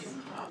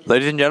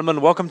Ladies and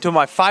gentlemen, welcome to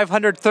my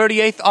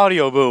 538th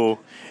audio boo.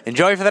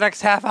 Enjoy for the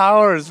next half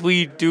hour as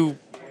we do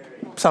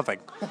something.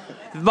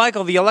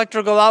 Michael, the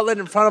electrical outlet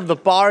in front of the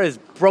bar is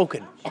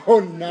broken. Oh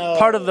no.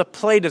 Part of the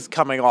plate is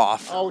coming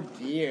off. Oh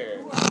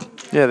dear.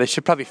 Yeah, they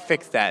should probably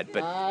fix that,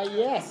 but...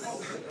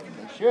 Yes.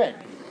 They should.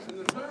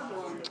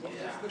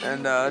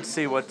 And let's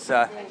see what's...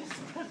 Let's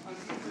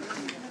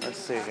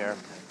see here.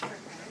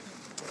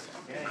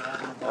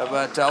 But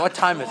what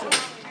time is it?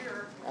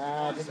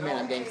 Just a minute,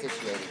 I'm getting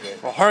situated here.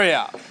 Well, hurry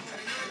up.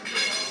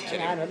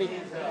 Hang on, ready?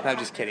 No, I'm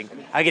just kidding.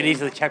 I could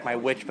easily check my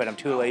witch, but I'm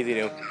too lazy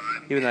to,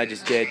 even though I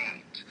just did.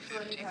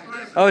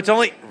 Oh, it's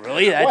only...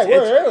 Really? Boy,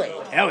 we're early.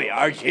 Hell we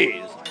are,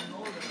 jeez.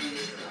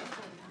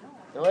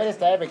 The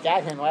latest I ever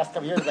got here in the last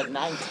couple years was like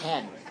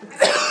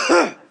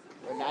 9:10.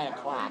 Or 9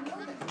 o'clock.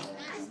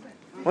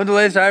 When's the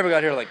latest I ever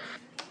got here? Like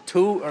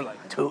 2 or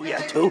like 2? Yeah,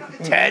 2?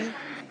 10?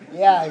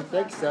 Yeah, I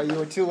think so. You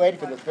were too late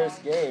for the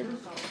first game.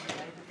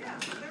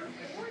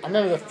 I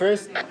remember the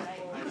first...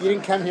 You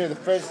didn't come here the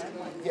first...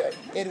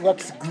 It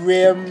looks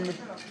grim.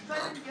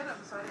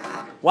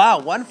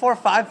 Wow,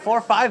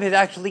 14545 is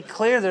actually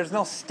clear. There's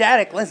no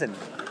static. Listen.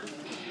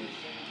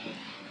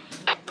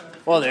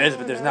 Well, there is,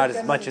 but there's not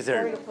as much as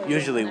there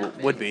usually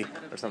would be,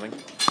 or something.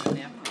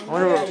 I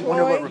wonder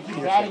what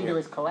repeater Adding to here.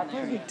 his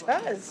collection. He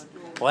does.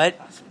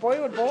 What?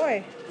 Spoiled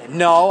boy.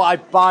 No, I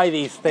buy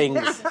these things.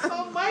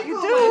 Oh, Michael,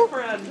 you do?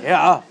 My friend.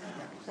 Yeah.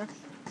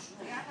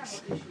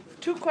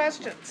 2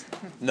 questions.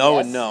 No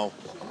Yes. and no.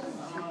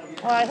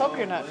 Well, I hope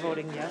you're not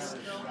voting yes.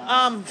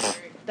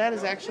 That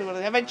is actually what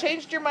I have. I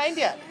changed your mind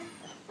yet?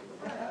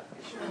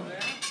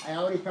 I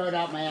already filled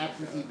out my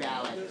absentee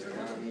ballot.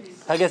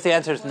 I guess the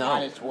answer is On no.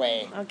 its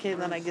way. Okay,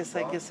 then I guess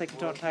I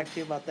don't talk to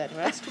you about that.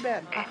 That's too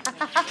bad.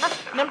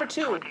 Number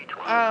 2,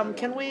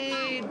 can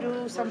we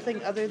do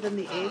something other than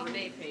the 8th?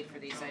 They paid for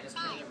these, I just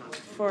printed them out.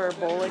 For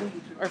bowling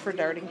or for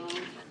darting?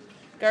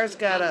 Gar's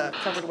got a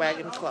covered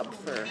wagon club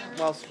for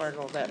Wells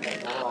Fargo that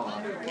night.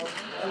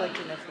 I like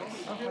your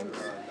necklace. Oh, thanks.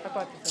 I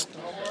bought this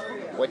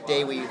necklace. What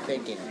day were you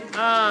thinking?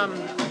 I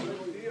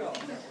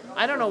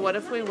don't know. What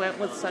if we went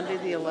with Sunday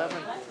the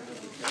 11th?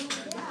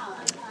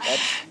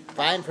 That's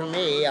fine for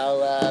me.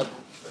 I'll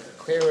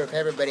clear with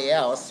everybody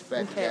else,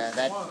 but Okay.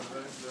 that.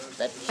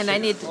 And I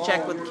need to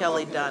check with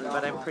Kelly Dunn,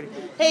 but I'm pretty...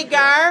 Hey,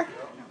 Gar!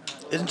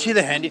 Isn't she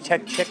the handy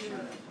tech chick?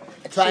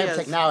 Triumph She is.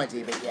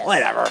 Technology, but yes.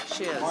 Whatever.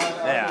 She is.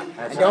 Yeah.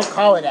 And don't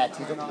call her that.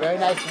 She's a very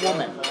nice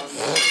woman.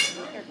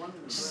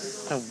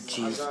 Oh,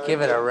 jeez.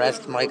 Give it a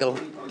rest, Michael.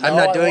 I'm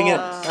not doing it.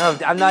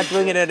 won't. I'm not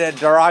doing it in a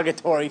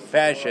derogatory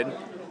fashion.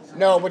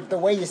 No, but the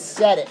way you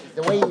said it,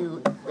 the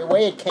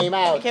way it came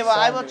out. Okay, well,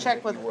 I will sounded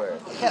check with word.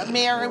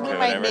 Mayor, and we Okay,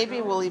 might, whatever. maybe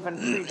we'll even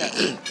treat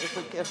it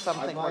if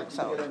something works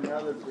out.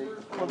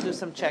 We'll do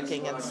some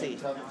checking and see.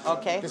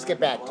 Okay? Just get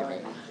back to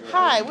me.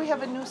 Hi, we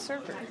have a new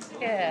server.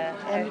 Yeah.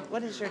 And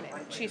what is your name?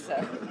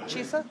 Chisa.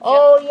 Chisa?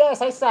 Oh yes,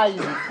 I saw you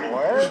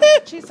before.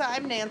 Chisa,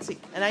 I'm Nancy.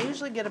 And I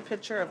usually get a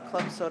picture of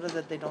club soda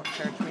that they don't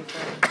charge me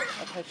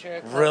for. A picture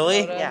of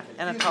Really? Soda. Yeah,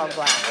 and a tall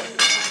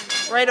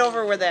glass. Right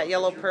over where that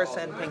yellow purse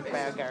and pink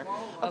bag are.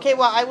 Okay,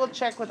 well, I will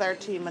check with our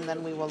team and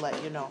then we will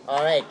let you know.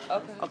 All right,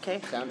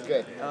 Okay? sounds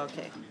good.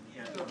 Okay.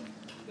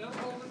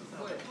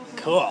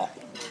 Cool.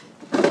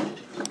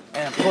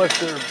 And of course,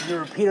 the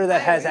repeater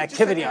that has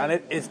activity on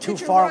it is too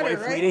far away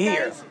for me to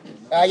hear.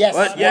 Yes.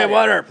 What? Yeah,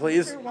 water,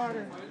 please.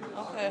 Water.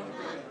 Okay.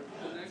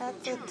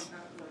 That's it.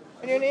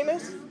 And your name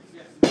is?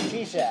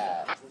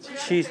 Shisha.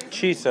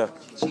 Chisa.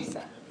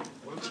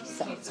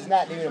 It's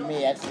not new to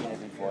me. I've seen it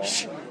before.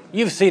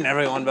 You've seen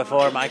everyone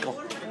before,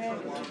 Michael.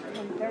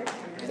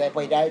 Because I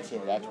play darts here.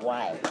 That's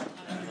why.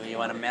 You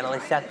want a medal or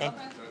something?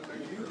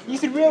 You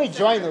could really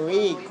join the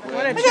league.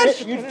 Quinn.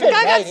 You'd fit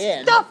I right got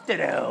in. stuff to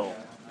do.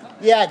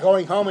 Yeah,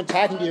 going home and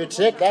talking to your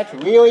chick. That's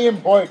really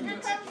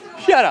important.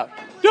 Shut up.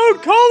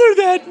 Don't call her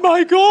that,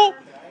 Michael.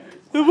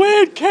 The way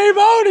it came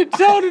out, it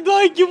sounded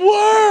like you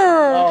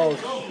were. Oh,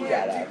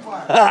 shut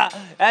up.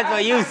 That's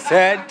what you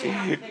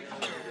said.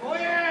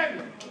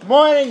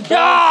 Morning,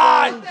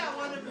 God!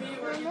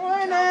 Good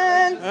morning.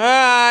 All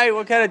right,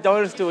 what kind of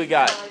donuts do we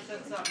got?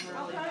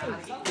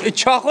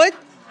 Chocolate?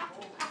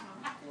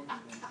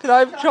 Can I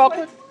have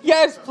chocolate?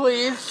 Yes,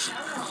 please.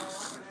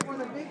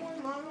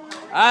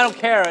 I don't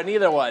care,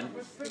 neither one.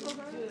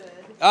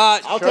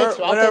 I'll Sure, take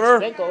whatever.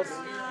 sprinkles.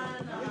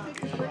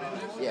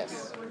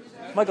 Yes.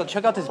 Michael,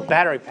 check out this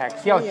battery pack.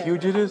 See how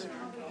huge it is?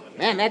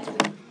 Man, that's.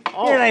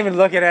 You're not even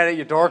looking at it,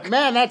 you dork.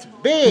 Man, that's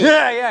big.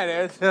 Yeah,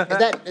 it is.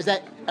 Is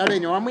that? Are they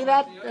normally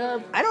that?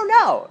 I don't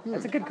know.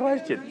 That's a good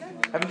question.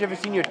 Haven't you ever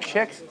seen your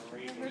chicks?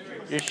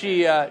 Does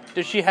she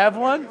have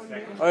one?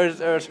 Or is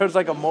hers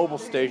like a mobile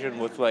station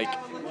with like...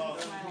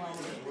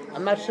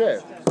 I'm not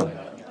sure.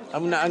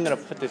 I'm gonna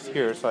put this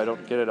here so I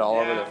don't get it all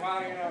over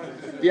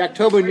The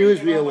October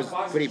newsreel was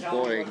pretty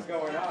boring.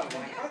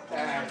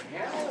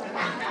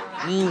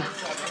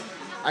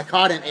 I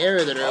caught an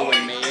error that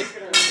Erwin made.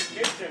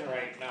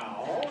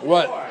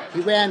 What?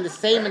 He ran the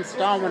same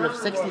installment of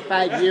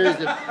 65 years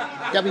of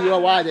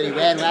WOR that he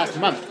ran last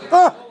month.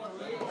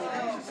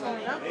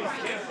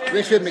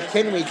 Richard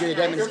McKinley did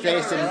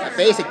a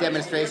basic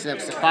demonstration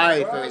of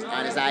Safari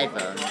on his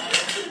iPhone.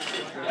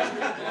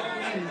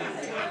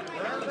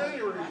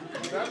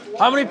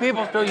 How many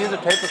people still use a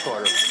tape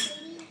recorder?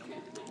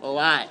 A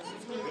lot.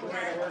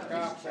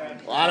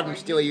 A lot of them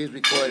still use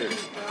recorders.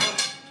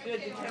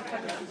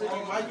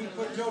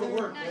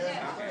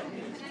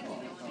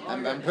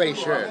 I'm pretty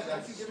sure.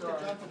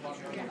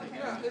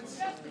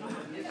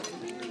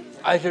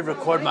 I should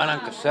record mine on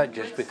cassette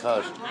just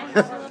because.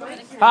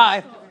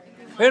 Hi,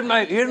 here's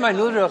my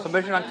newsreel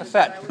submission on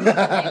cassette.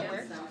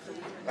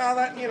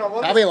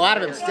 Probably a lot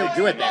of them still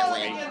do it that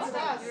way.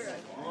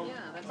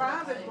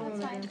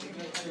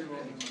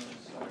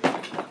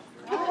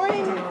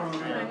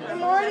 Good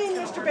morning,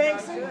 Mr.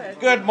 Bankson.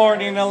 Good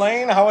morning,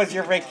 Elaine. How was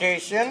your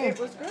vacation? It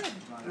was good.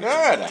 Good.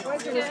 I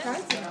went to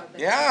Wisconsin.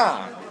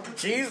 Yeah.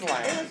 Cheese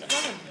land.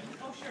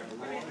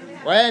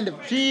 Land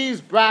of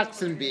cheese,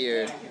 brats, and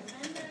beer.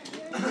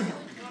 The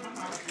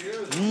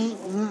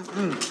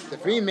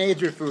three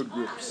major food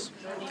groups.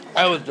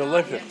 That was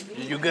delicious.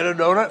 Did you get a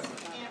donut?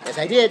 Yes,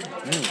 I did.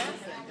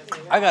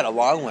 I got a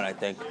long one, I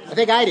think. I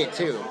think I did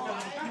too.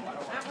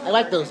 I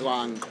like those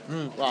long.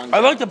 I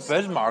like the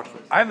Bismarck.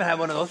 I haven't had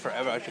one of those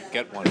forever. I should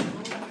get one.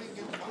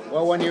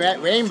 Well, when you're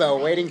at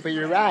Rainbow waiting for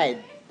your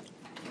ride,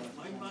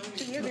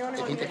 You're the only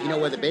one. if you know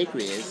where the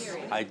bakery is.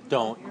 I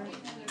don't.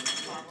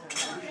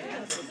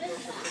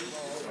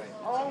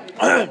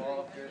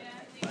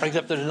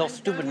 Except there's no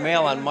stupid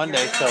mail on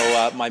Monday,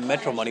 so my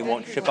Metro money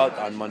won't ship out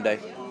on Monday.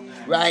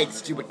 Right,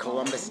 stupid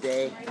Columbus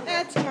Day.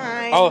 That's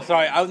mine. Oh,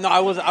 sorry. I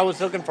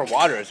was looking for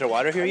water. Is there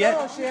water here No,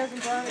 yet? she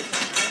hasn't brought it.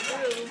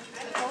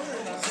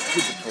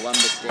 Stupid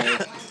Columbus Day.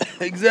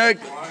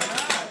 Exactly.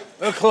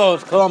 We're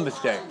closed. Columbus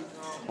Day.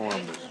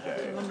 Columbus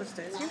Day. Columbus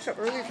Day. It seems so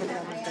early for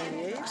Columbus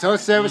Day, eh? So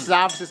services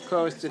office is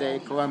closed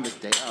today. Columbus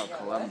Day. Oh,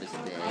 Columbus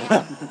Day.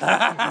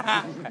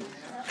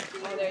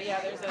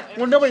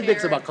 Well, nobody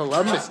thinks about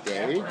Columbus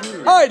Day.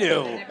 I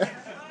do.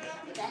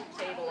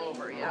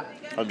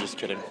 I'm just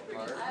kidding.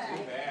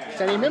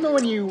 So remember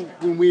when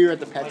we were at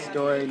the pet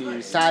store and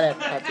you saw that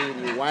puppy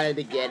and you wanted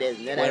to get it,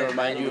 and then I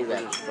reminded you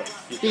of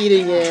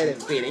feeding it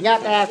and cleaning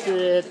up after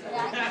it.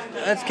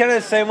 That's kind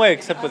of the same way,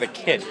 except with a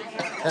kid.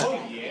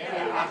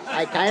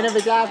 I kind of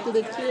adopted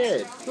a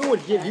kid. Who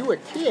would give you a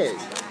kid?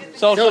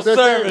 Social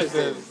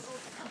services.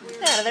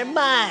 Out of their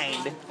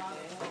mind.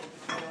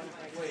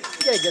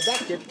 You gotta get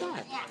that kid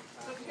back.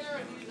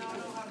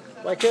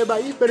 Well, I care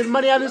about you spending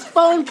money on this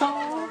phone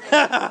call.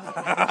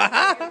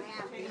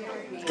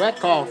 Where's that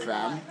call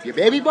from? Your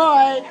baby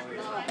boy.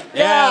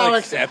 Yeah, I'll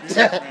accept.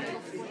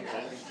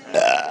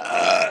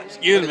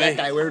 Excuse That me.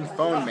 guy wearing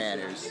phone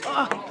manners.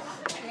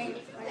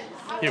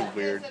 You're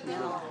weird.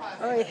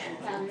 Oy.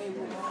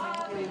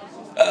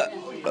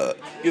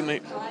 Excuse me.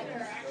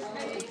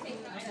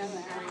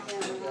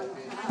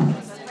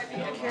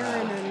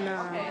 Karen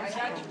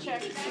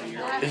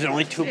and Is there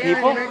only two Karen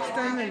people?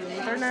 Brixton, and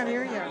they're not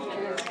here yet.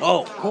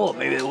 Oh, cool.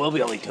 Maybe there will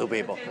be only two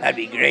people. That'd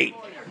be great.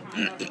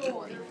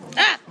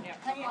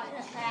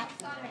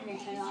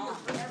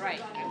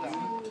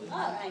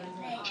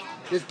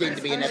 This seems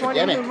to be an I was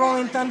wondering who epidemic.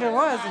 Rolling Thunder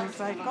was, and it's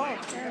like, oh,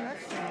 Karen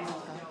Brixton.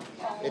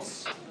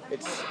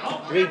 It's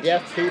three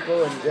deaf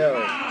people and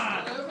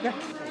Joe.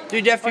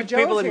 Two deaf Or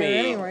people Joe's and here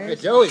me. anyway. Yeah,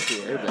 Joe is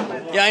here,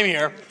 but Yeah, I'm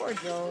here. Poor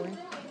Joey.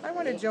 I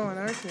wanted Joe on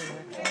our team,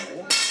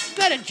 actually.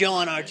 Got a Joe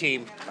on our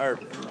team. Or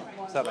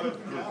something.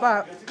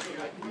 But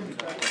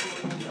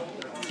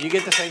Did you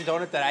get the same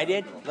donut that I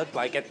did? Looked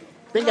like it.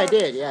 I think I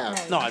did, yeah.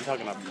 No, I'm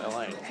talking about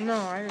Elaine. no,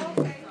 I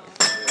didn't.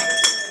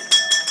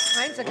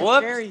 Mine's like Whoops.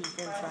 a cherry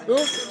inside.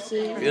 Oops,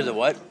 see. Here's a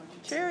what?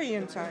 Cherry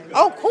inside.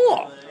 Oh,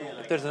 cool.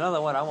 If there's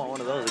another one, I want one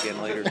of those again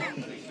later.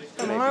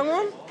 The long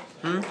one?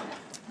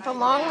 The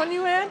long one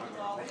you had?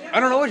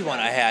 I don't know which one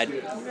I had. You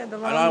had the I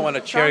long know I want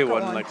a cherry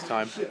chocolate one next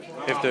time.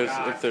 If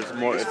there's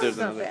more, if there's It's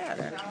not another.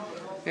 bad.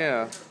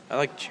 Yeah, I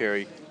like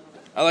cherry.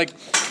 I like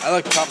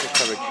chocolate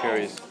covered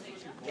cherries.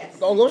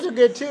 Oh, those are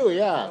good too,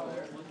 yeah.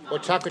 Or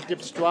chocolate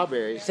dipped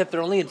strawberries. Except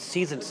they're only in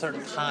season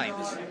certain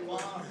times.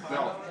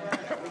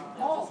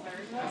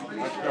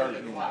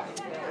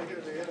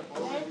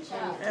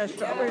 Yeah,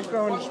 strawberries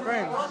grow in the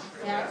spring.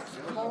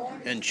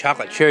 And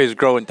chocolate cherries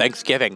grow in Thanksgiving.